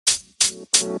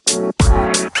If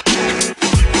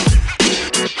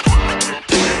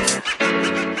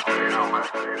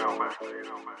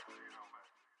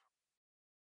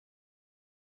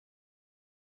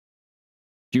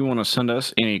you want to send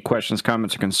us any questions,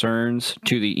 comments, or concerns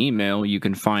to the email, you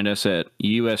can find us at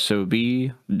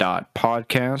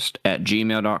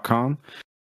usob.podcast@gmail.com.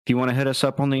 If you want to hit us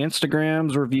up on the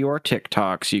Instagrams or view our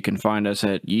TikToks, you can find us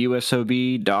at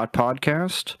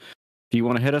usob.podcast. If you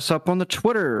want to hit us up on the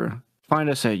Twitter, find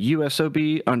us at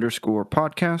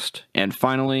usob_podcast. And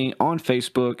finally, on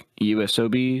Facebook,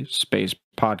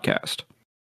 usob_podcast.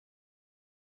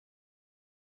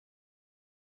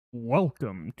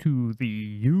 Welcome to the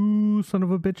You Son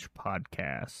of a Bitch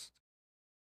podcast.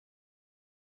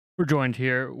 We're joined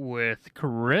here with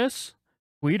Chris.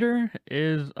 Tweeter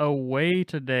is away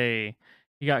today.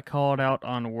 He got called out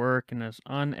on work and is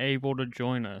unable to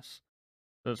join us.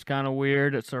 So it's kind of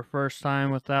weird. It's our first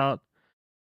time without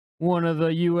one of the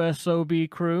USOB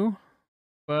crew.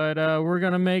 But we're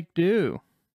going to make do.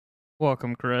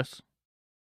 Welcome, Chris.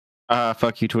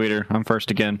 Fuck you, Tweeter. I'm first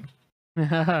again.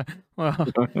 Well,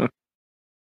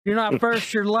 you're not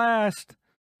first, you're last.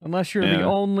 Unless you're the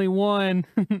only one.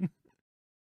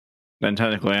 Then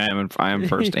technically I am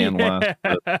first and last.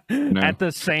 But, at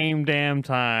the same damn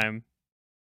time.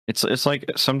 It's like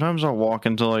sometimes I'll walk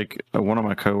into like one of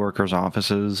my coworkers'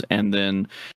 offices and then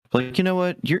like, you know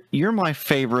what, you're my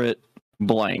favorite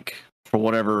blank for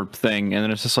whatever thing, and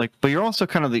then it's just like, but you're also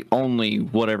kind of the only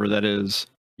whatever that is.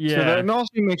 Yeah, so that also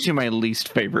makes you my least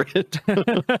favorite.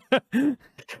 And you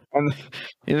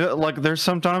know, like there's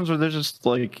sometimes where they're just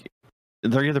like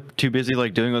they're either too busy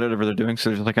like doing whatever they're doing, so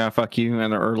they're just like, ah, fuck you,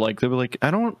 and or like they'll be like,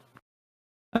 I don't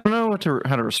know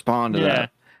how to respond to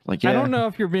that. Like, I don't know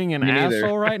if you're being an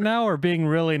asshole right now or being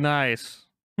really nice.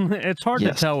 It's hard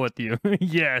to tell with you.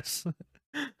 Yes.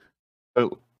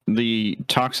 So the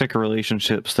toxic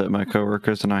relationships that my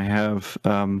coworkers and I have,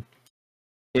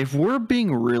 if we're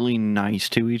being really nice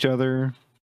to each other,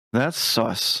 that's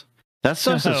sus. That's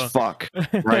sus as fuck,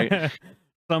 right?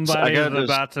 Somebody is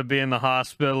about to be in the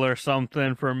hospital or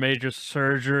something for a major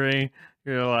surgery.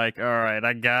 You're like, all right,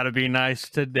 I gotta be nice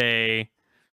today.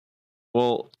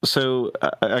 Well, so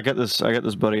I got this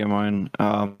buddy of mine,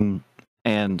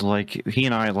 and like he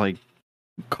and I like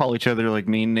call each other like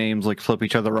mean names, like flip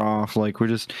each other off, like we're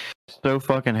just so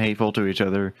fucking hateful to each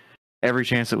other every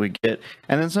chance that we get.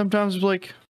 And then sometimes we're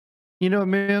like, you know,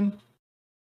 man,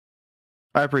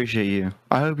 I appreciate you.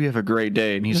 I hope you have a great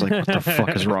day. And he's like, what the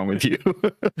fuck is wrong with you?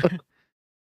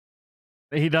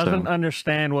 He doesn't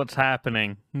understand what's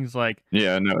happening. He's like,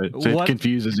 yeah, no, it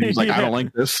confuses him. He's like, I don't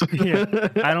like this.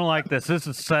 I don't like this. This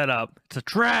is set up. It's a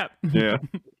trap. Yeah.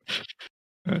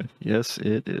 Yes,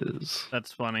 it is.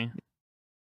 That's funny.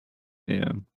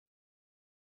 Yeah.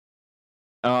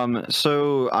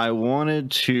 So I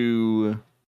wanted to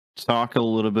talk a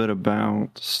little bit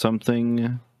about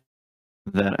something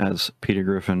that, as Peter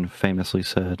Griffin famously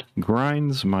said,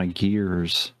 grinds my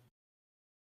gears.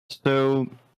 So,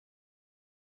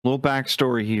 little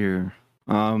backstory here.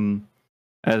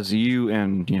 As you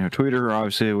and Twitter are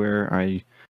obviously aware, I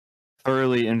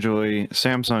thoroughly enjoy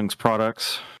Samsung's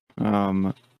products.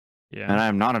 And I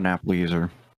am not an Apple user.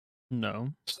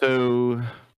 No. So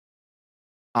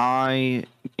I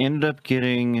ended up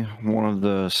getting one of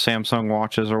the Samsung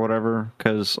watches or whatever,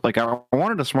 because like I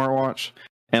wanted a smartwatch,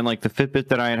 and like the Fitbit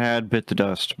that I had bit the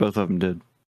dust. Both of them did.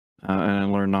 And I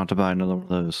learned not to buy another one of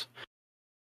those.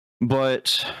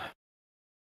 But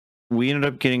we ended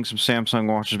up getting some Samsung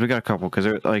watches. We got a couple because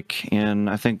they're like in,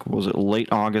 I think, was it late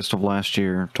August of last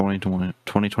year,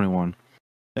 2021.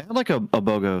 They had like a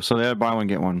BOGO, so they had buy one,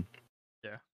 get one.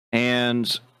 Yeah.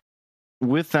 And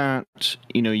with that,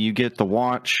 you get the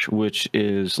watch, which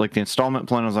is like the installment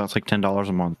plan is that's like $10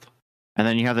 a month. And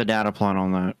then you have the data plan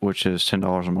on that, which is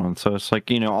 $10 a month. So it's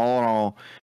like, all in all,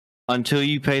 until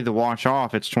you pay the watch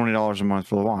off, it's $20 a month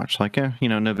for the watch. Like,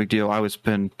 no big deal. I would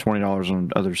spend $20 on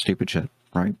other stupid shit,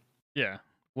 right? Yeah,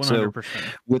 100%.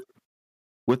 So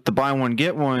with the buy one,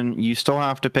 get one, you still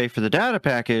have to pay for the data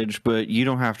package, but you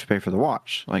don't have to pay for the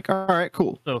watch. Like, all right,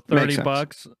 cool. So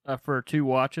 $30 for 2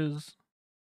 watches?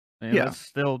 Man, yeah.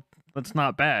 That's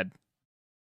not bad.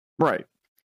 Right.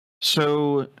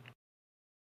 So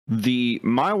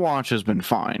my watch has been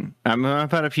fine.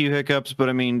 I've had a few hiccups, but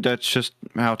I mean, that's just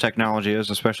how technology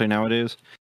is, especially nowadays.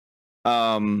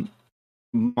 My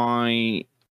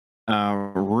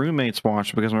roommate's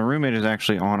watch, because my roommate is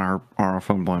actually on our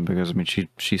phone plan, because I mean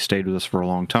she stayed with us for a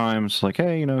long time. It's like,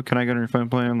 hey, can I get on your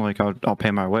phone plan? Like I'll pay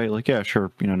my way. Like, yeah,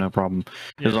 sure, no problem.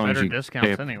 Yeah, as long as you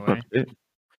discounts anyway.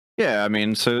 Yeah, I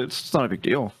mean, so it's not a big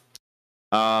deal.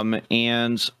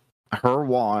 And her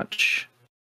watch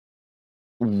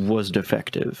was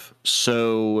defective.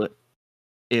 So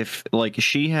if like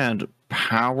she had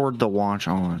powered the watch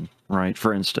on, right,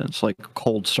 for instance, like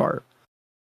cold start,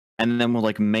 and then would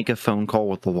like make a phone call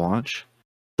with the watch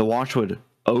would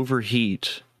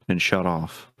overheat and shut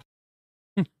off.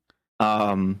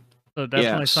 So Yeah,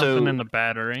 definitely something in the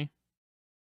battery,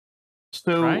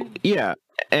 right? yeah,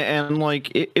 and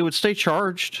like it would stay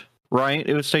charged, right?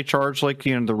 It would stay charged like,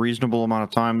 you know, the reasonable amount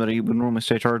of time that it would normally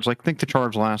stay charged. Like I think the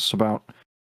charge lasts about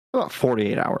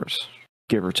 48 hours,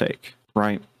 give or take,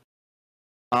 right?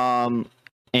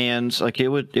 And like it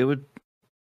would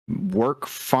work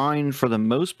fine for the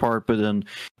most part, but then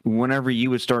whenever you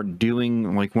would start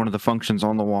doing like one of the functions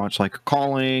on the watch, like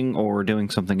calling or doing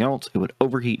something else, it would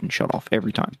overheat and shut off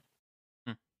every time.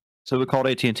 Hmm. So we called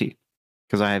AT&T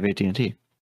because I have AT&T,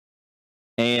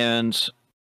 and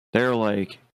they're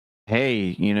like,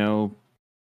 "Hey, you know,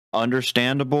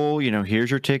 understandable. You know,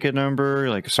 here's your ticket number.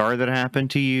 Like, sorry that happened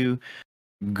to you.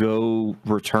 Go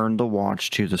return the watch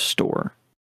to the store."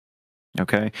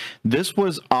 Okay. This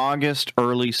was August,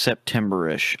 early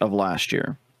September-ish of last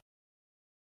year.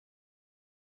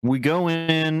 We go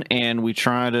in and we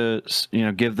try to, you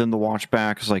know, give them the watch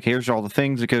back. It's like, here's all the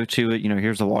things that go to it. You know,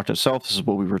 here's the watch itself. This is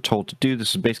what we were told to do.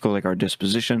 This is basically like our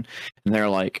disposition. And they're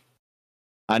like,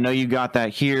 I know you got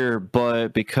that here, but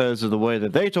because of the way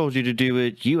that they told you to do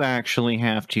it, you actually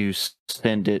have to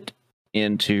send it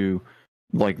into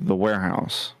like the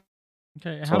warehouse.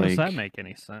 Okay, It's how does that like, make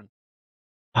any sense?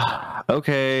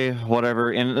 okay,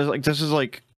 whatever. And it's like, this is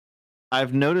like,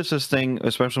 I've noticed this thing,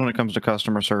 especially when it comes to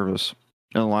customer service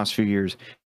in the last few years.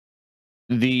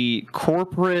 The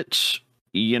corporate,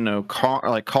 you know,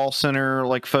 call center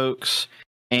like folks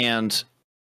and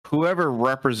whoever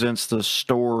represents the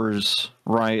stores,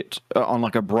 right, on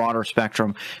like a broader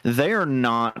spectrum, they are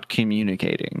not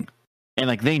communicating. And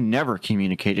like they never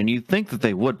communicate. And you'd think that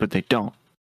they would, but they don't.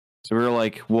 So we were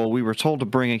like, well, we were told to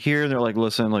bring it here. And they're like,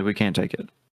 listen, like we can't take it.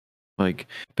 Like,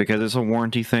 because it's a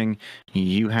warranty thing,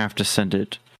 you have to send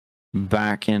it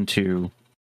back into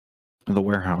the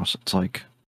warehouse. It's like,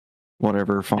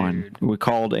 whatever, fine. Dude. We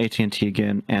called AT&T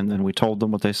again, and then we told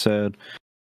them what they said.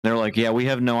 They're like, yeah, we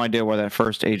have no idea why that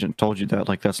first agent told you that.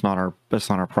 Like, that's not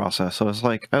our process. So it's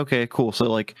like, okay, cool. So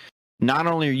like, not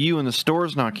only are you and the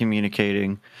stores not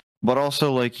communicating, but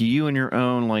also like you and your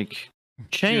own like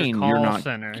chain, Your you're call not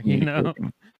center, you know?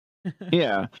 communicating.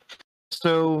 Yeah.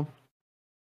 So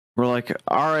we're like,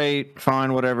 all right,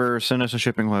 fine, whatever. Send us a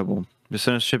shipping label. Just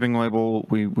send us a shipping label.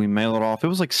 We mail it off. It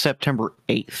was like September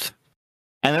 8th.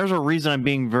 And there's a reason I'm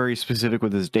being very specific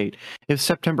with this date. It's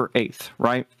September 8th,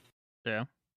 right? Yeah.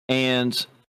 And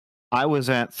I was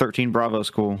at 13 Bravo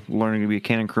School learning to be a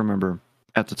cannon crew member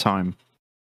at the time.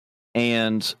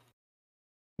 And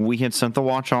we had sent the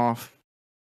watch off.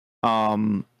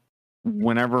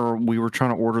 Whenever we were trying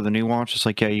to order the new watch, it's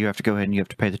like, yeah, you have to go ahead and you have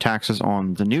to pay the taxes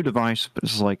on the new device. But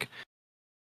it's like,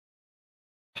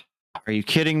 are you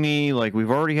kidding me? Like, we've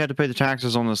already had to pay the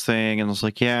taxes on this thing. And it's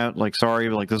like, yeah, like, sorry,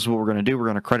 but like, this is what we're going to do. We're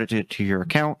going to credit it to your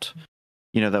account.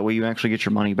 You know, that way you actually get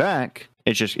your money back.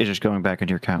 It's just going back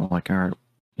into your account. Like, all right,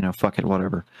 you know, fuck it,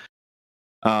 whatever.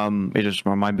 It just,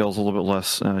 my bill's a little bit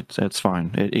less. It's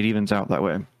fine. It evens out that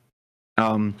way.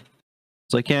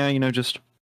 It's like, yeah, you know, just,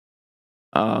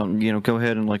 you know, go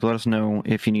ahead and like let us know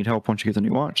if you need help once you get the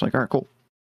new watch. Like, all right, cool.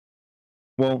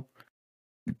 Well,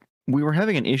 we were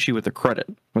having an issue with the credit.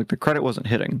 Like, the credit wasn't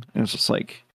hitting. And it's just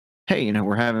like, hey, you know,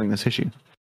 we're having this issue.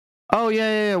 Oh,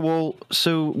 yeah. Well,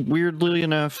 so weirdly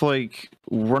enough, like,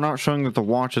 we're not showing that the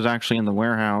watch is actually in the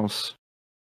warehouse.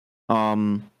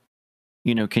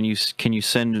 You know, can you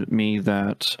send me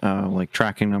that, like,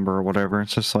 tracking number or whatever?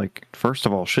 It's just like, first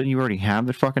of all, shouldn't you already have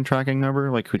the fucking tracking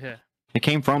number? Like, Yeah. it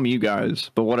came from you guys,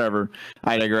 but whatever.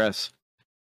 I digress.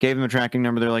 Gave them a tracking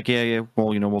number. They're like, yeah,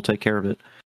 well, you know, we'll take care of it.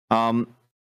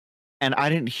 And I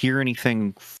didn't hear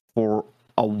anything for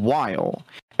a while.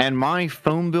 And my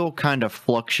phone bill kind of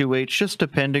fluctuates just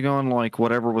depending on like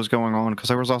whatever was going on. Because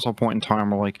there was also a point in time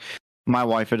where like my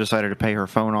wife had decided to pay her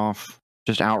phone off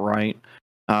just outright.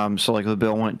 So like the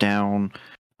bill went down.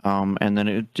 And then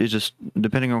it just,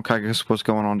 depending on I guess what's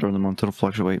going on during the month, it'll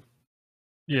fluctuate.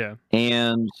 Yeah.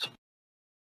 And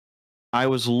I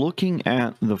was looking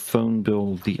at the phone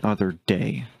bill the other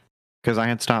day because I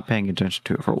had stopped paying attention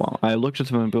to it for a while. I looked at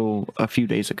the phone bill a few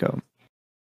days ago.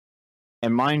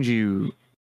 And mind you,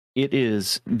 it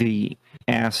is the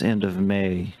ass end of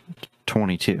May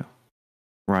 22,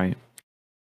 right?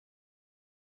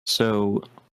 So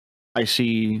I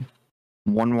see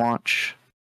one watch,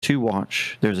 two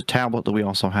watch. There's a tablet that we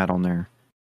also had on there.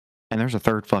 And there's a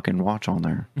third fucking watch on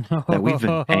there that we've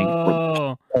been paying for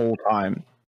the whole time.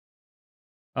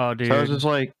 Oh, So I was dude. just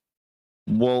like,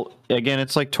 Well, again,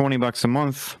 it's like $20 a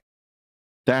month.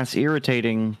 That's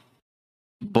irritating,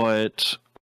 but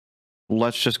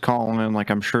let's just call in. Like,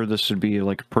 I'm sure this would be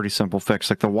like a pretty simple fix.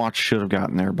 Like, the watch should have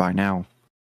gotten there by now,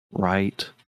 right?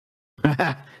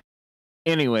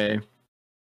 Anyway,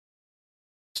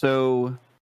 so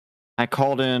I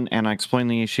called in and I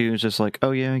explained the issue. It's just like,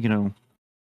 oh yeah,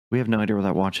 we have no idea where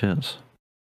that watch is.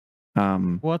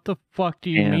 What the fuck do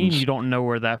you mean you don't know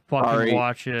where that fucking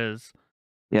watch is?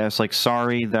 Yeah, it's like,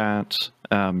 sorry that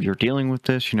you're dealing with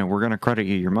this. We're going to credit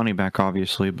you your money back,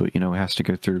 obviously, but, it has to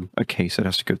go through a case. It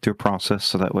has to go through a process,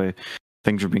 so that way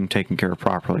things are being taken care of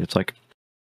properly. It's like,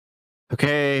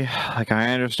 okay, like,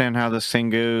 I understand how this thing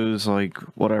goes, like,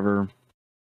 whatever.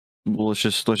 Well, let's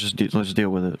just deal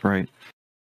with it, right?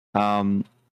 And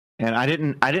I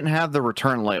didn't have the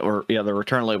return label, the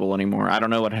return label anymore. I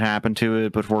don't know what had happened to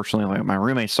it, but fortunately, like, my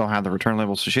roommate still had the return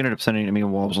label, so she ended up sending it to me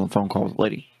while I was on the phone call with the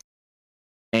lady.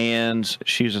 And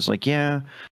she's just like, yeah,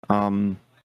 I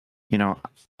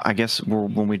guess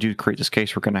when we do create this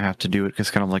case, we're going to have to do it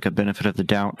because kind of like a benefit of the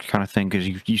doubt kind of thing, because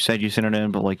you said you sent it in,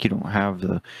 but like you don't have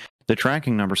the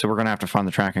tracking number, so we're going to have to find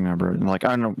the tracking number. And like, I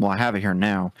don't know, well, I have it here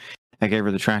now. I gave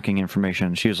her the tracking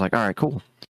information. She was like, all right, cool.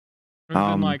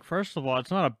 Like, first of all,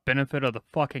 it's not a benefit of the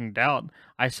fucking doubt.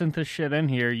 I sent this shit in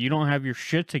here. You don't have your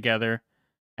shit together,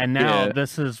 and now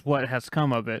this is what has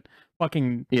come of it.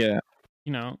 Fucking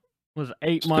was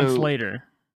 8 months later.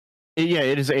 Yeah,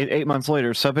 it is 8 months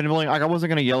later. So, but like, I wasn't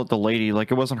gonna yell at the lady. Like,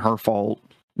 it wasn't her fault,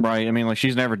 right? I mean, like,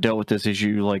 she's never dealt with this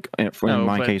issue like in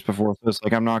my case before. So it's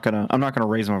like, I'm not gonna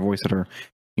raise my voice at her.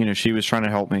 She was trying to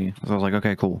help me. So I was like,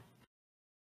 okay, cool.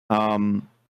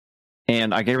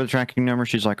 And I gave her the tracking number.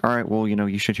 She's like, all right, well,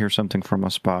 you should hear something from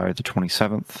us by the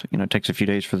 27th. It takes a few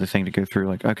days for the thing to go through.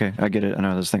 Like, okay, I get it. I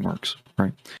know this thing works,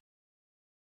 right?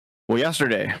 Well,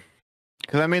 yesterday,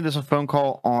 because I made this a phone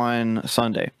call on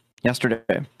Sunday. Yesterday,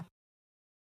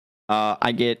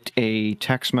 I get a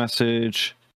text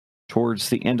message towards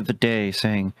the end of the day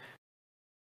saying,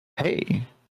 hey,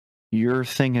 your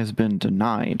thing has been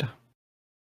denied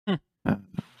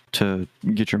to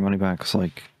get your money back. It's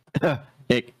like,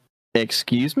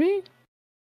 excuse me?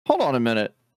 Hold on a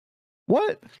minute.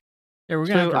 What? Yeah, we're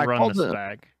going to have to run this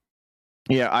back.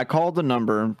 Yeah, I called the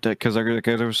number because there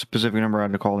was a specific number I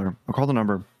had to call there. I called the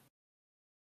number.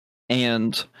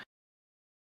 And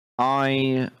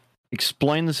I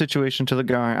explained the situation to the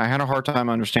guy. I had a hard time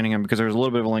understanding him because there was a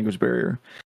little bit of a language barrier.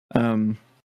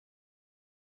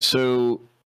 So,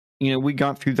 we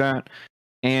got through that.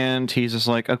 And he's just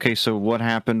like, okay, so what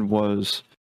happened was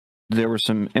there was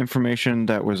some information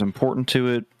that was important to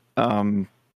it. And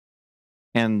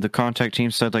the contact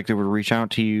team said like they would reach out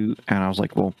to you. And I was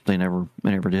like, well, they never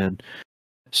did.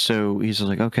 So he's just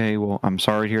like, okay, well, I'm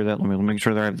sorry to hear that. Let me make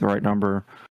sure that I have the right number.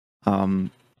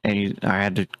 And I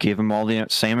had to give him all the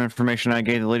same information I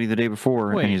gave the lady the day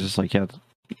before. Wait. And he's just like, yeah,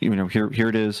 here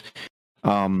it is.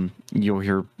 You'll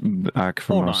hear back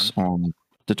from us on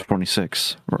the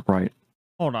 26th, right?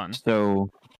 Hold on. So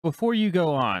before you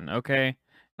go on, okay?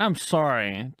 I'm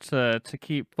sorry to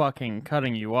keep fucking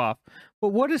cutting you off, but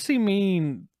what does he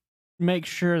mean? Make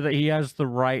sure that he has the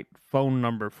right phone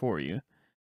number for you.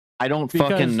 I don't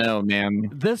fucking know,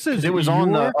 man. This is it was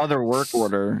on the other work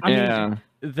order. I mean,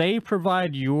 they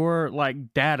provide your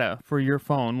like data for your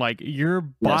phone, like you're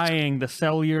buying the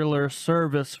cellular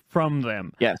service from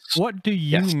them. Yes. What do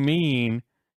you mean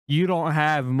you don't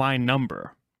have my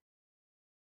number?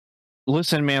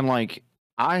 Listen, man, like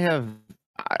I had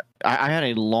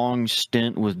a long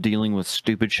stint with dealing with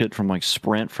stupid shit from like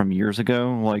Sprint from years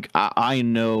ago. Like I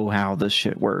know how this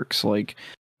shit works. Like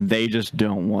they just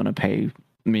don't want to pay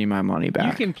me my money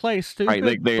back. You can play stupid,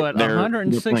 right? but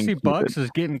 $160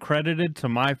 is getting credited to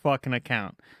my fucking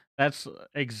account. That's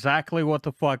exactly what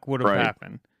the fuck would have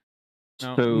happened.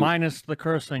 Now, minus the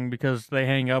cursing because they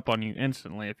hang up on you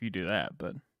instantly if you do that.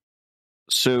 But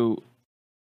so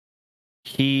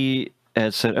he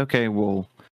had said, okay, well,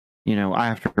 I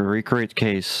have to recreate the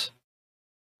case.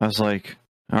 I was like,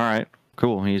 all right,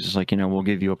 cool. He's just like, we'll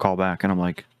give you a call back. And I'm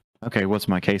like, okay, what's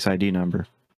my case ID number?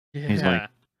 Yeah. He's like,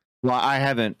 well, I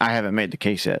haven't made the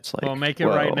case yet. It's like, well, make it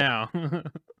right now.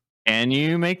 Can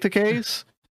you make the case?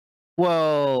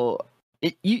 Well,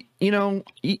 you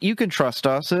can trust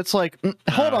us. It's like,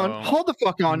 hold the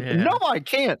fuck on. Yeah. No, I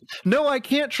can't. No, I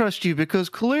can't trust you because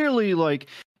clearly, like,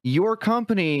 your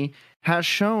company has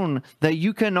shown that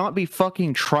you cannot be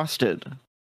fucking trusted.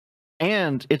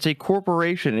 And it's a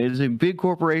corporation. It is a big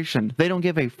corporation. They don't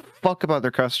give a fuck about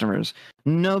their customers.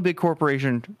 No big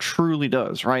corporation truly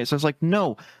does, right? So it's like,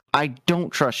 no, I don't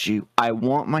trust you. I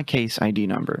want my case ID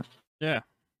number. Yeah.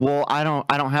 Well, I don't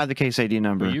have the case ID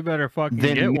number. Well, you better fucking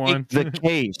get one. The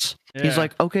case. He's Yeah.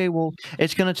 like, okay, well,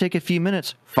 it's going to take a few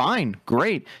minutes. Fine,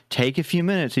 great. Take a few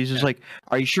minutes. He's just like,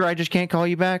 are you sure I just can't call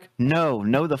you back? No,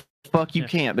 the fuck you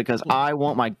can't, because I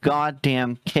want my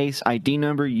goddamn case ID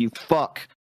number, you fuck.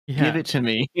 Give it to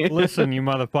me. Listen, you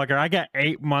motherfucker, I got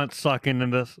 8 months sunk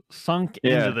into this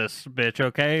bitch,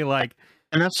 okay? Like,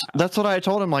 and that's what I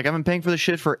told him. Like, I've been paying for this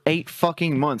shit for 8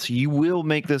 fucking months. You will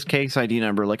make this case ID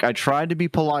number. Like, I tried to be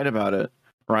polite about it,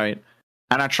 right?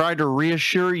 And I tried to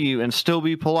reassure you and still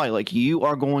be polite. Like, you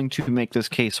are going to make this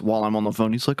case while I'm on the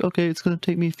phone. He's like, okay, it's going to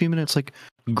take me a few minutes. Like,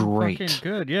 great. fucking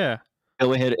good, yeah.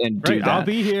 Go ahead and do that. I'll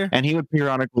be here. And he'd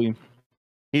periodically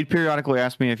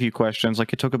ask me a few questions.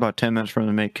 Like, it took about 10 minutes for him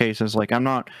to make cases. Like, I'm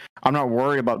not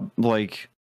worried about, like,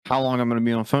 how long I'm going to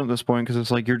be on the phone at this point, because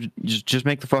it's like, you're just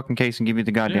make the fucking case and give me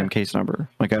the goddamn case number.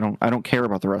 Like, I don't care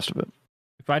about the rest of it.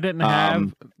 If I didn't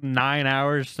have 9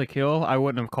 hours to kill, I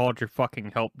wouldn't have called your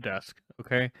fucking help desk,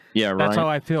 okay? Yeah, right. That's how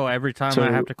I feel every time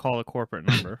I have to call a corporate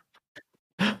number.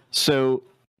 So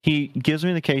he gives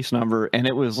me the case number, and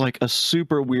it was like a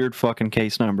super weird fucking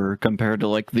case number compared to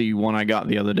like the one I got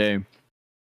the other day.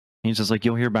 He's just like,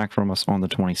 you'll hear back from us on the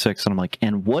 26th. And I'm like,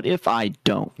 and what if I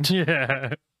don't?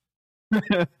 Yeah.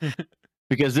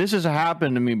 Because this has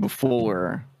happened to me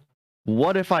before.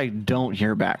 What if I don't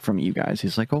hear back from you guys?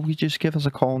 He's like, oh, you just give us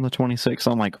a call on the 26th.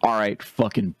 I'm like, all right,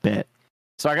 fucking bet.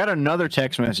 So I got another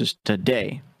text message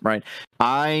today, right?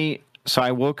 So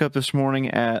I woke up this morning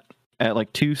at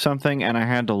like 2 something, and I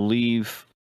had to leave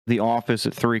the office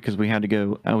at 3 because we had to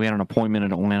go. We had an appointment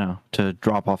in Atlanta to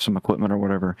drop off some equipment or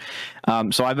whatever.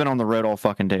 So I've been on the road all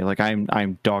fucking day. Like,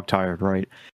 I'm dog tired, right?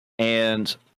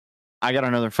 And I got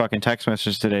another fucking text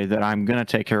message today that I'm gonna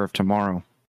take care of tomorrow.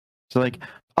 So like,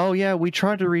 oh yeah, we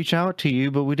tried to reach out to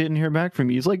you, but we didn't hear back from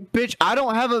you. He's like, bitch, I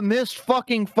don't have a missed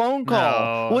fucking phone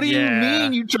call. No, what do you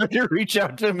mean you tried to reach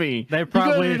out to me? They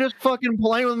probably just fucking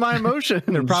playing with my emotions.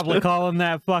 They're probably calling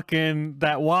that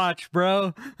watch,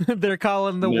 bro. They're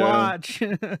calling the watch.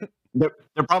 They're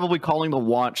probably calling the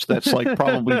watch that's like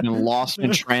probably been lost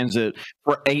in transit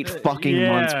for 8 fucking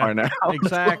months by now.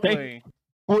 Exactly. Like,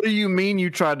 what do you mean you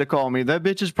tried to call me? That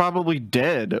bitch is probably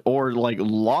dead or like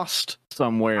lost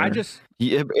somewhere.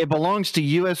 It belongs to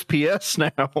USPS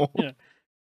now. Yeah.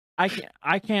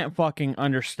 I can't fucking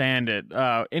understand it.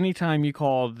 Anytime you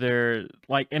call their,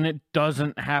 like, and it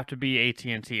doesn't have to be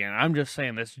AT&T, and I'm just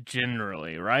saying this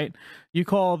generally, right? You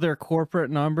call their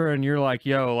corporate number and you're like,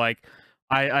 yo, like,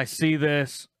 I see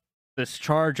this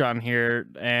charge on here,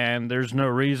 and there's no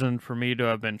reason for me to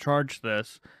have been charged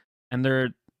this, and they're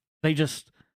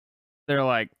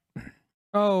like,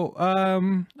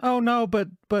 oh no, but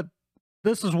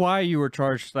this is why you were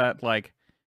charged that. Like,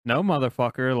 no,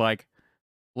 motherfucker, like,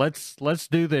 let's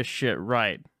do this shit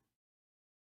right.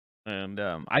 And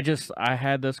I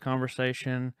had this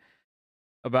conversation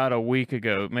about a week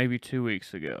ago, maybe 2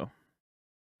 weeks ago,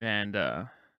 and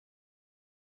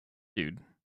dude,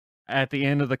 at the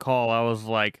end of the call, I was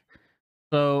like,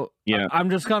 so yeah, I'm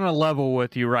just gonna level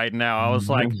with you right now. I was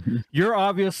like, you're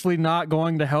obviously not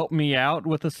going to help me out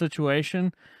with the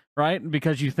situation, right?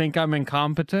 Because you think I'm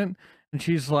incompetent. And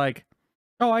she's like,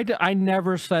 oh, I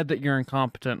never said that you're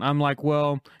incompetent. I'm like,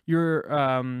 well, you're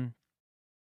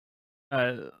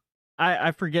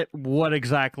I forget what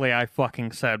exactly I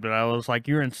fucking said, but I was like,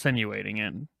 you're insinuating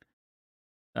it.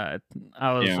 I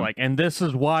was like, and this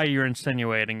is why you're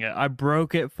insinuating it. I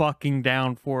broke it fucking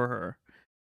down for her.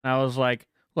 I was like,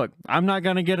 look, I'm not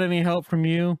going to get any help from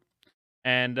you.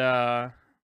 And at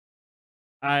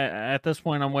this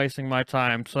point, I'm wasting my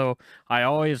time. So I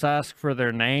always ask for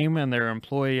their name and their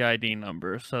employee ID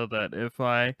number, so that if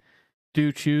I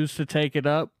do choose to take it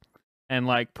up and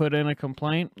like put in a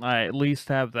complaint, I at least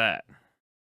have that.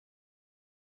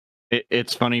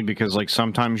 It's funny because like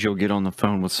sometimes you'll get on the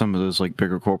phone with some of those like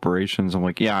bigger corporations. I'm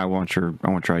like, yeah, I want your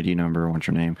ID number, I want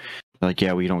your name. They're like,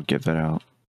 yeah, we don't give that out.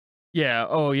 Yeah.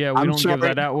 Oh, yeah. We don't give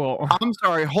that out. Well, I'm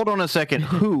sorry. Hold on a second.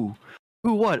 Who?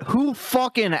 Who? What? Who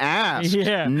fucking asked?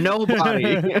 Yeah.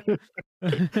 Nobody.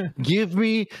 Give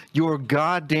me your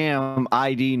goddamn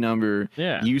ID number.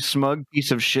 Yeah. You smug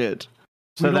piece of shit.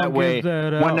 So that way,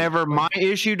 whenever my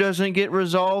issue doesn't get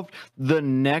resolved, the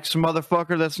next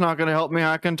motherfucker that's not going to help me,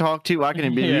 I can talk to. I can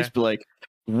at least be like,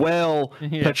 well,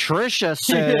 Patricia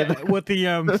said with the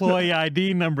employee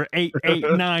ID number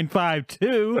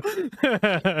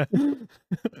 88952.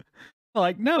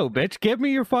 Like, no, bitch, give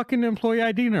me your fucking employee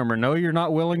ID number. No, you're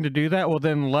not willing to do that? Well,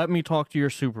 then let me talk to your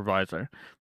supervisor.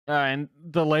 And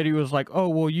the lady was like, oh,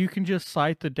 well, you can just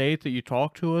cite the date that you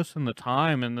talked to us and the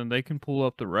time, and then they can pull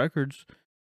up the records.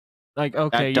 Like,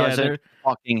 okay, that doesn't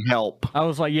fucking help. I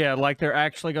was like, yeah, like they're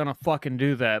actually gonna fucking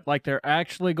do that. Like they're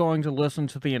actually going to listen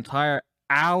to the entire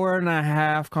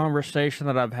hour-and-a-half conversation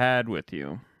that I've had with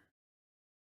you.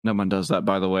 No one does that,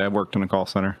 by the way. I've worked in a call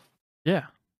center. Yeah,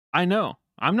 I know.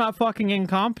 I'm not fucking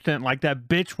incompetent like that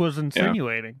bitch was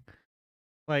insinuating. Yeah.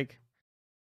 Like,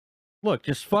 look,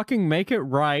 just fucking make it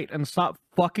right and stop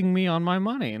fucking me on my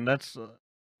money. And that's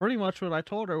pretty much what I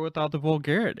told her without the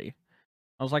vulgarity.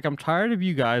 I was like, I'm tired of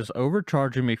you guys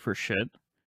overcharging me for shit.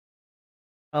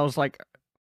 I was like,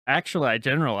 actually, I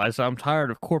generalized, I'm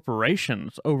tired of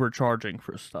corporations overcharging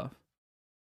for stuff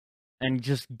and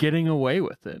just getting away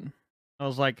with it. I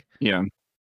was like, yeah,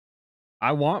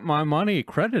 I want my money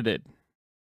credited.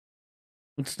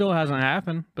 It still hasn't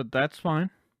happened, but that's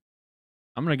fine.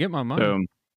 I'm going to get my money. So,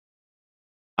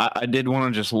 I did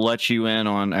want to just let you in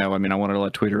on, I mean, I wanted to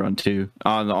let Twitter on too,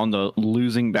 on the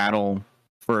losing battle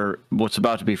for what's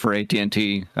about to be for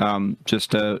AT&T.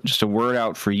 Just a word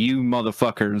out for you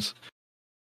motherfuckers.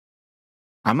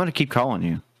 I'm going to keep calling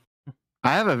you.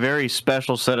 I have a very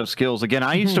special set of skills. Again,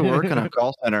 I used to work in a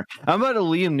call center. I'm about to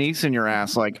Liam Neeson your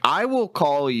ass. Like, I will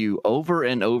call you over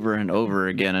and over and over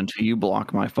again until you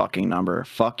block my fucking number.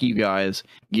 Fuck you guys.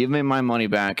 Give me my money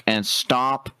back and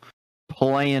stop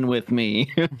playing with me.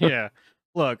 Yeah.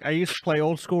 Look, I used to play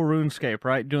old school RuneScape,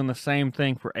 right? Doing the same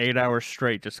thing for 8 hours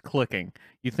straight, just clicking.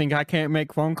 You think I can't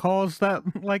make phone calls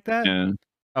like that? Yeah.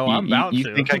 Oh, I'm about to.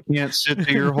 You think I can't sit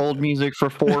to your hold music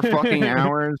for 4 fucking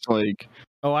hours? Like,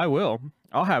 oh, I will.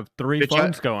 I'll have 3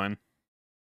 phones going.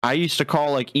 I used to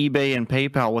call like eBay and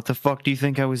PayPal. What the fuck do you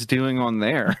think I was doing on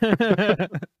there?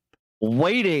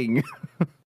 Waiting.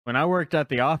 When I worked at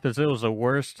the office, it was the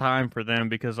worst time for them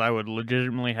because I would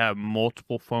legitimately have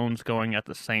multiple phones going at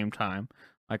the same time.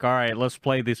 Like, all right, let's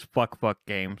play these fuck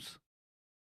games.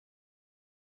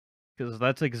 Because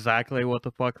that's exactly what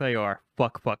the fuck they are.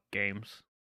 Fuck games.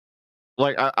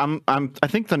 Like, I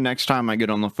think the next time I get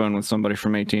on the phone with somebody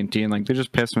from AT&T and like they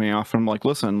just piss me off, I'm like,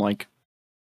 listen, like,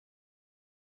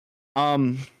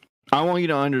 I want you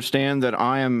to understand that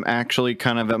I am actually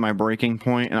kind of at my breaking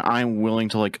point, and I'm willing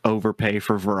to like overpay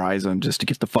for Verizon just to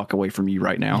get the fuck away from you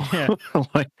right now. Yeah.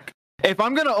 Like, if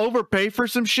I'm gonna overpay for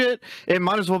some shit, it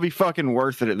might as well be fucking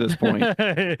worth it at this point.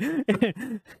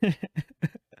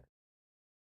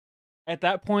 At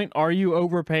that point, are you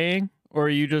overpaying? Or are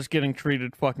you just getting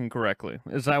treated fucking correctly?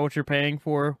 Is that what you're paying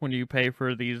for when you pay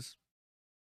for these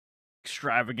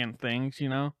extravagant things, you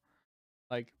know?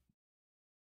 Like,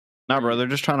 nah, bro, they're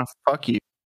just trying to fuck you.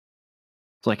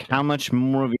 It's like, how much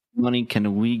more of your money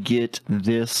can we get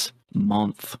this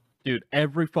month? Dude,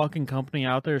 every fucking company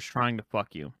out there is trying to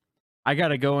fuck you. I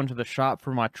gotta go into the shop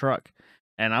for my truck,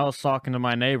 and I was talking to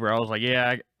my neighbor. I was like,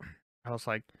 yeah, I was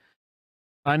like,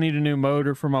 I need a new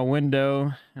motor for my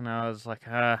window, and I was like,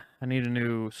 I need a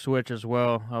new switch as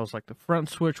well. I was like, the front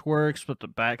switch works, but the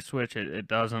back switch, it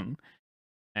doesn't.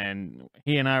 And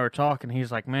he and I were talking,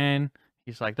 he's like, man,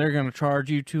 he's like, they're going to charge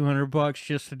you $200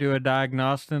 just to do a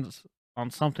diagnostics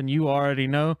on something you already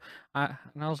know. And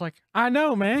I was like, I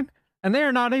know, man, and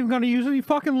they're not even going to use any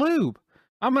fucking lube.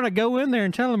 I'm going to go in there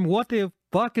and tell them what the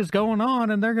fuck is going on,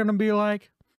 and they're going to be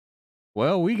like,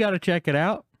 well, we got to check it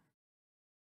out.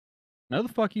 No, the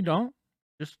fuck you don't.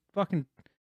 Just fucking...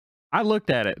 I looked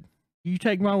at it. You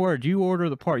take my word. You order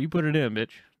the part. You put it in,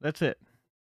 bitch. That's it.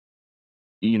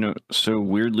 You know, so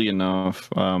weirdly enough,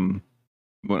 in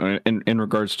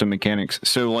regards to mechanics,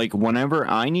 so like whenever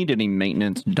I need any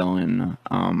maintenance done,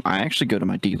 I actually go to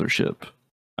my dealership.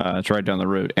 It's right down the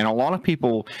road. And a lot of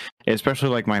people, especially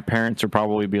like my parents, would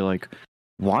probably be like,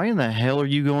 why in the hell are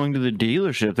you going to the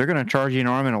dealership? They're going to charge you an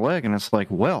arm and a leg. And it's like,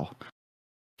 well...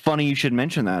 Funny you should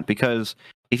mention that, because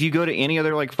if you go to any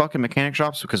other like fucking mechanic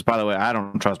shops, because by the way, I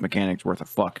don't trust mechanics worth a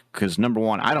fuck, because number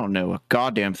one, I don't know a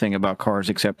goddamn thing about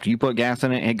cars except you put gas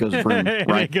in it and it goes vroom,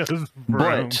 right? It goes vroom.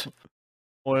 But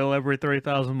oil every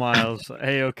 3,000 miles.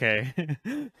 Hey, okay.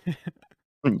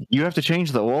 You have to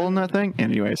change the oil in that thing?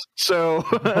 Anyways, so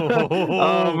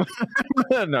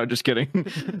no, just kidding.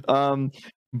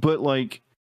 But like,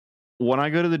 when I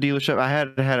go to the dealership, I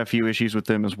had a few issues with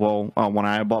them as well when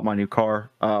I bought my new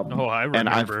car. I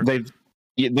remember. And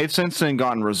they've since then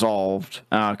gotten resolved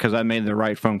because I made the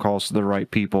right phone calls to the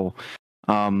right people.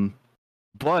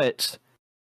 But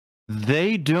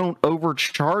they don't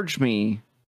overcharge me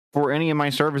for any of my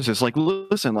services. Like,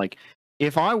 listen, like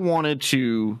if I wanted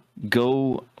to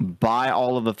go buy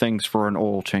all of the things for an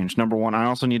oil change, number one, I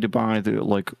also need to buy the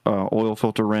like oil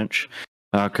filter wrench.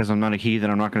 Because I'm not a heathen,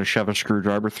 I'm not going to shove a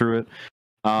screwdriver through it.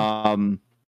 And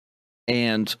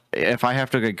if I have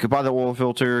to go buy the oil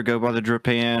filter, go buy the drip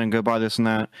pan, and go buy this and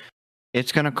that,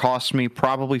 it's going to cost me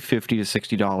probably $50 to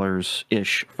 $60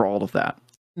 ish for all of that.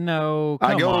 No,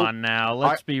 come on now.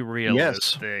 Let's be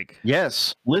realistic.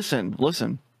 Yes. Listen.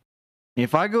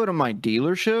 if I go to my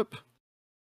dealership,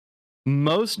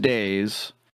 most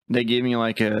days they give me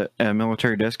like a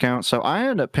military discount, so I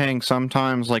end up paying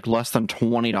sometimes like less than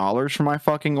 $20 for my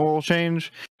fucking oil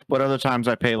change, but other times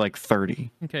I pay like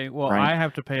 30. Okay, well, Right. I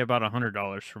have to pay about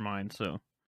 $100 for mine, so.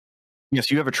 Yes,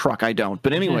 you have a truck. I don't.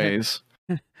 But anyways,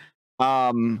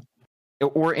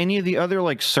 or any of the other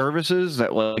like services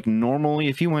that like normally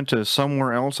if you went to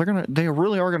somewhere else, they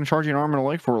really are gonna charge you an arm and a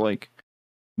leg for. Like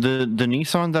the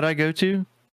Nissan that I go to,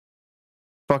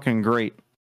 fucking great.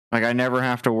 Like I never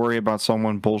have to worry about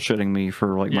someone bullshitting me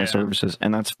for like my Yeah. services,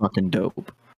 and that's fucking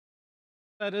dope.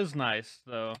 That is nice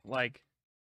though. Like,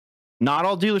 not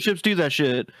all dealerships do that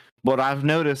shit, but I've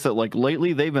noticed that like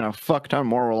lately they've been a fuck ton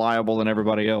more reliable than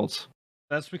everybody else.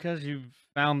 that's because you've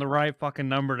found the right fucking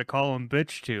number to call them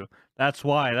bitch to. That's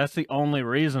why. That's the only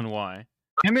reason why.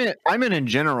 I mean in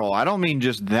general. I don't mean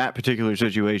just that particular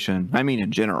situation. I mean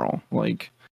in general. Like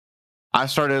I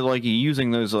started like using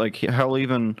those like hell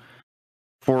even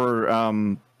for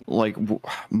like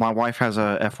my wife has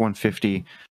a F-150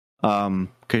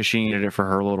 because she needed it for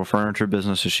her little furniture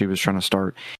business that she was trying to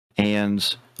start,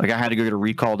 and like I had to go get a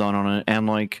recall done on it, and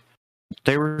like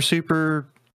they were super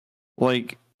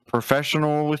like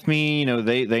professional with me. You know,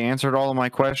 they answered all of my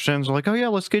questions. Like, oh yeah,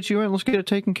 let's get you in, let's get it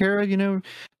taken care of. You know,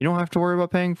 you don't have to worry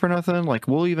about paying for nothing. Like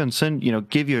we'll even send, you know,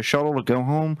 give you a shuttle to go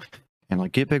home and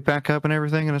like get picked back up and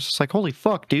everything. And it's just like, holy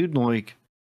fuck, dude, like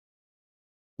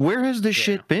where has this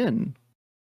shit been?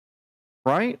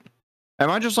 Right? Am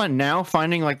I just like now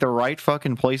finding like the right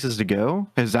fucking places to go?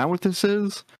 Is that what this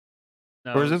is?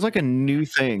 No, Or is this like a new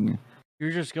thing?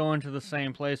 You're just going to the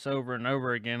same place over and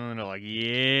over again, and they're like,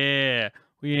 yeah,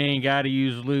 we ain't got to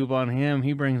use lube on him.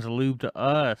 He brings the lube to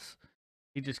us.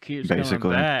 He just keeps coming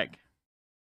back.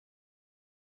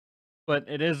 But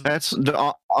it is...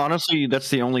 honestly, that's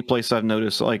the only place I've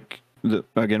noticed, like,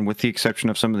 again, with the exception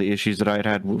of some of the issues that I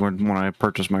had when I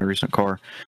purchased my recent car,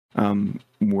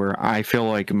 where I feel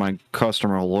like my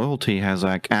customer loyalty has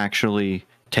like actually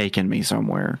taken me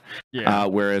somewhere. Yeah.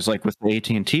 Whereas like with the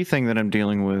AT&T thing that I'm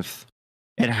dealing with,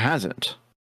 it hasn't,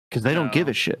 because they don't give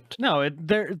a shit. No,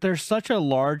 they're such a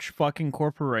large fucking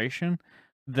corporation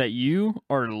that you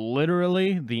are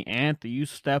literally the ant that you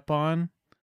step on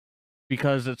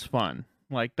because it's fun.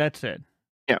 Like, that's it.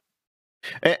 Yeah.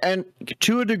 And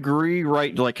to a degree,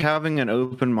 right, like having an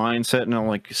open mindset and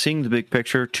like seeing the big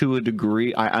picture to a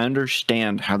degree, I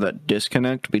understand how that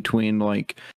disconnect between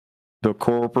like the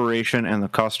corporation and the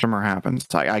customer happens.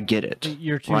 I get it.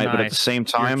 You're too right? nice. But at the same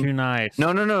time, you're too nice.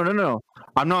 No.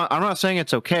 I'm not saying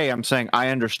it's okay. I'm saying I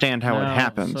understand how it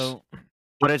happens.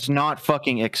 But it's not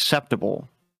fucking acceptable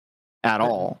at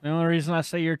all. The only reason I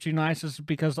say you're too nice is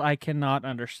because I cannot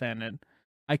understand it.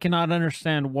 I cannot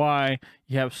understand why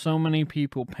you have so many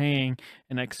people paying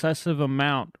an excessive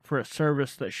amount for a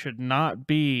service that should not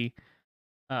be,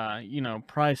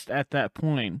 priced at that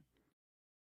point.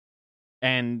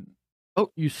 And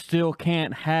you still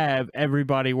can't have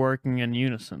everybody working in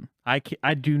unison. I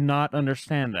do not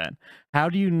understand that. How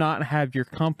do you not have your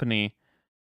company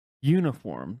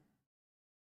uniform?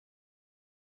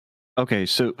 Okay,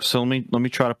 so let me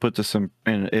try to put this in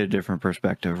a different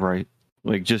perspective, right?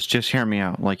 Like just hear me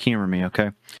out, like humor me,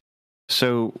 okay?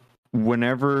 So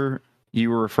whenever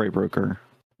you were a freight broker,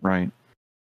 right?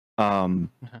 And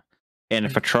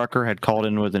if a trucker had called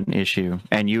in with an issue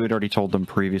and you had already told them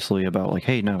previously about like,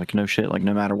 hey, no, like no shit, like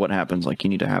no matter what happens, like you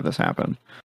need to have this happen.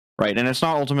 Right. And it's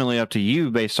not ultimately up to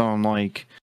you based on like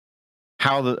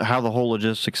how the whole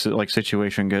logistics like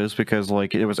situation goes, because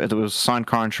like it was a signed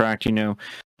contract, you know,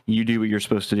 you do what you're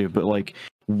supposed to do. But like,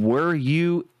 were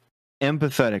you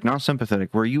empathetic, not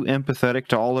sympathetic? Were you empathetic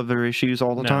to all of their issues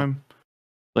all the time?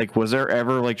 Like, was there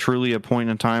ever like truly a point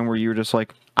in time where you were just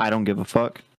like, I don't give a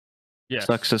fuck? Yes.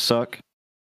 Sucks to suck.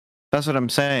 That's what I'm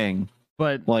saying.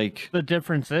 But like the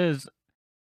difference is,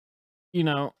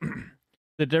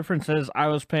 the difference is I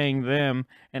was paying them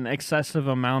an excessive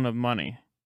amount of money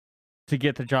to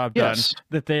get the job done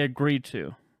that they agreed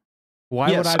to.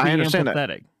 Why would I be empathetic?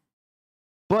 That.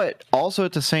 But also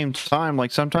at the same time,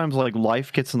 like sometimes like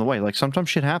life gets in the way. Like sometimes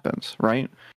shit happens, right?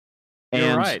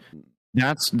 You're right.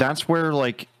 That's where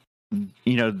like,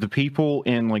 you know, the people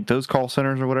in like those call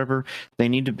centers or whatever, they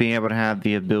need to be able to have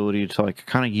the ability to like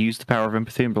kind of use the power of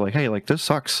empathy and be like, hey, like this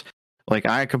sucks. Like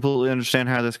I completely understand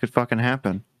how this could fucking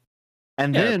happen.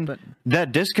 And then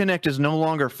that disconnect is no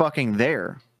longer fucking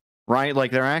there, right?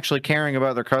 Like they're actually caring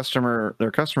about their customer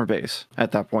base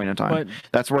at that point in time.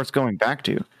 That's where it's going back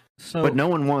to. But no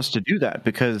one wants to do that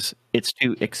because it's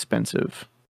too expensive.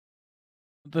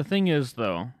 The thing is,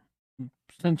 though,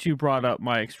 since you brought up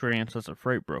my experience as a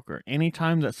freight broker,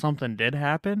 anytime that something did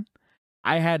happen,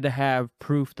 I had to have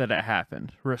proof that it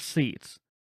happened, receipts,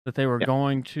 that they were Yeah.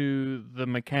 going to the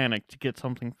mechanic to get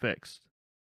something fixed.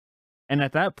 And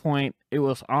at that point, it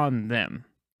was on them.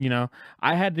 You know,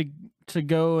 I had to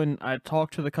go and I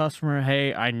talked to the customer.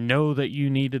 Hey, I know that you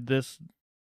needed this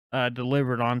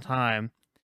delivered on time.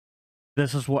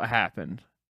 This is what happened.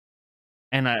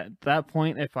 And at that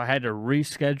point, if I had to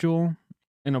reschedule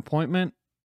an appointment,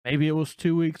 maybe it was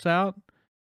 2 weeks out,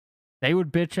 they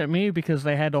would bitch at me because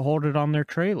they had to hold it on their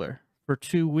trailer for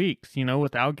 2 weeks, you know,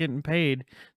 without getting paid.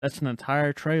 That's an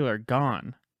entire trailer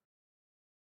gone.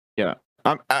 Yeah.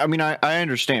 I mean, I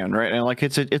understand, right? And like,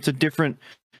 it's a different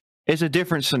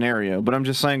scenario, but I'm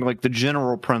just saying, like, the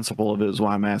general principle of it is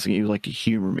why I'm asking you, like, to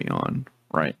humor me on,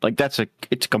 right? Like, it's a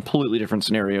completely different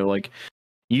scenario. Like,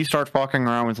 you start fucking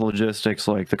around with logistics,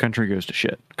 like, the country goes to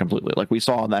shit completely. Like, we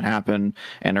saw that happen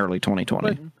in early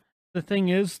 2020. But the thing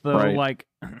is, though, right? like,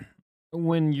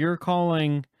 when you're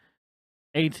calling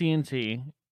AT&T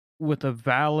with a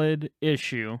valid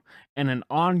issue and an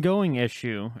ongoing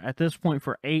issue at this point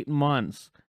for 8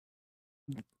 months,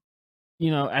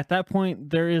 you know, at that point,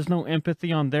 there is no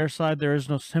empathy on their side. There is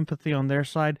no sympathy on their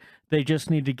side. They just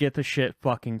need to get the shit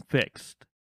fucking fixed.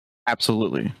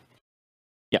 Absolutely.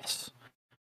 Yes.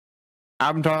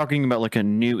 I'm talking about, like, a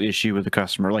new issue with the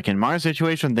customer. Like, in my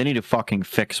situation, they need to fucking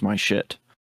fix my shit.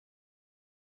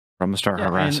 I'm gonna start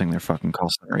harassing their fucking call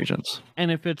center agents. And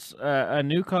if it's a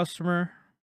new customer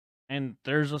and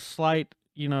there's a slight,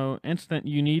 you know, incident,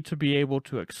 you need to be able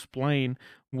to explain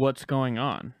what's going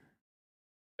on.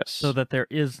 Yes. So that there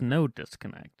is no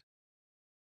disconnect.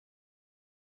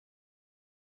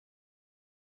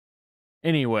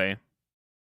 Anyway.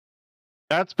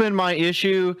 That's been my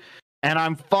issue, and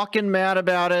I'm fucking mad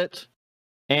about it,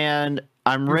 and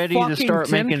I'm ready to start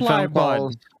making phone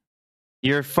calls.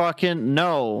 You're fucking...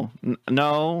 No,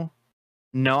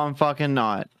 I'm fucking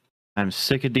not. I'm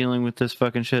sick of dealing with this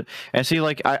fucking shit. And see,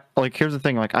 like, here's the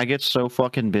thing, like, I get so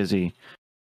fucking busy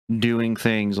doing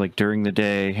things, like, during the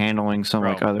day, handling some,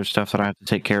 like, other stuff that I have to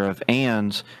take care of,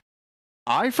 and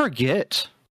I forget.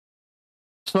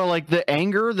 So, like, the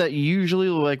anger that usually,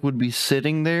 like, would be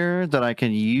sitting there that I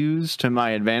can use to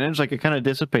my advantage, like, it kind of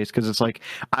dissipates, because it's like,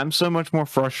 I'm so much more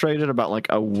frustrated about, like,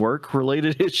 a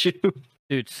work-related issue.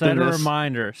 Dude, set a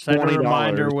reminder. Set a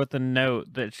reminder with a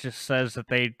note that just says that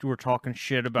they were talking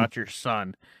shit about your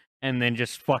son. And then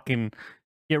just fucking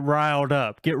get riled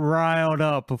up. Get riled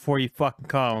up before you fucking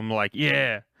call them. Like,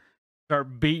 yeah.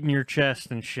 Start beating your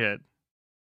chest and shit. I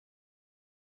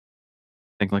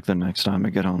think, like, the next time I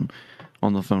get on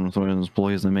the phone with one of those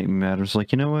employees that make me mad, it's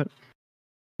like, you know what?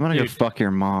 I'm gonna go fuck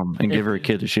your mom and give her a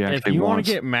kid that she actually wants. If you want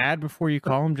to get mad before you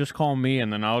call them, just call me,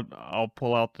 and then I'll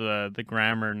pull out the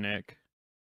grammar, Nick.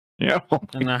 Yeah,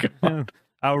 and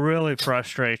I'll really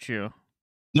frustrate you.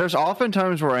 There's often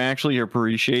times where I actually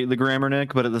appreciate the grammar,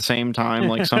 Nick, but at the same time,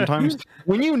 like, sometimes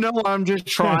when you know I'm just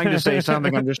trying to say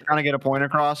something, I'm just trying to get a point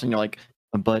across, and you're like,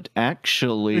 but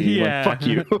actually, like, fuck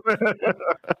you.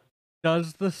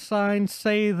 Does the sign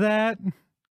say that?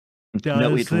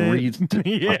 No, it reads.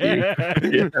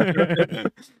 Yeah.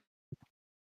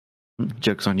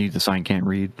 Joke's on you, the sign can't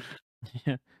read.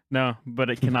 Yeah. No,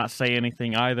 but it cannot say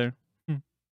anything either.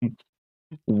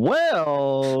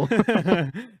 Well,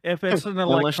 if it's an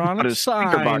electronic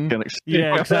sign,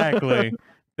 yeah, exactly,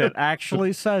 that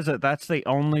actually says it, that's the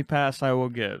only pass I will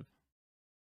give.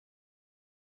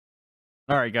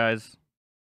 All right, guys,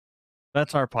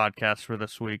 that's our podcast for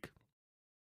this week.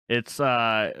 It's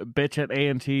bitch at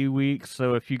AT&T week,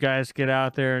 so if you guys get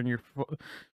out there and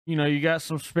you got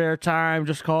some spare time,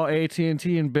 just call AT&T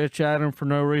and bitch at them for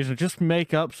no reason. Just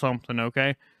make up something,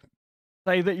 okay?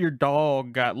 Say that your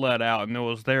dog got let out and it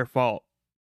was their fault.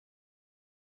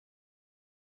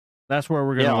 That's where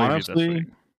we're gonna leave you this week.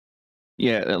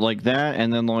 Yeah, like that,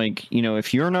 and then, like,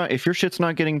 if your shit's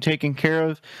not getting taken care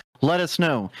of, let us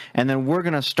know, and then we're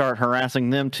gonna start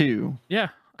harassing them too. Yeah,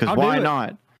 because why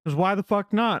not? Because why the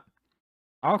fuck not?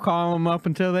 I'll call them up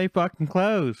until they fucking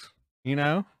close.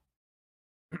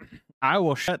 I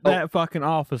will shut that fucking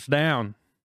office down.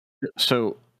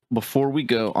 So before we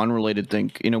go, unrelated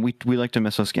thing, we like to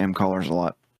miss those scam callers a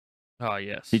lot. Oh,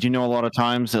 yes. Did you know a lot of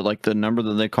times that, like, the number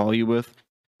that they call you with,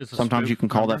 sometimes you can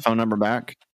call that phone number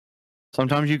back?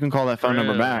 Sometimes you can call that phone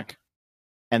number back,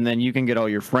 and then you can get all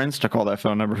your friends to call that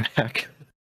phone number back.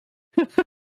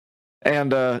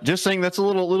 And just saying, that's a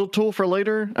little tool for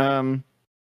later.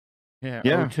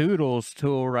 Yeah. Toodles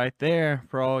tool right there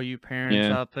for all you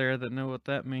parents out there that know what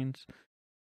that means.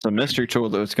 It's a mystery tool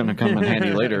that's going to come in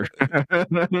handy later.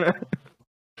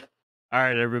 All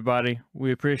right, everybody.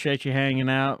 We appreciate you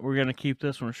hanging out. We're going to keep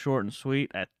this one short and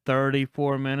sweet at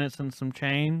 34 minutes and some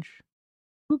change.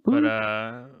 Boop, But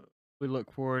boop. we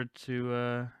look forward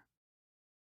to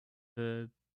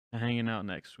hanging out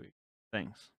next week.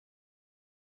 Thanks.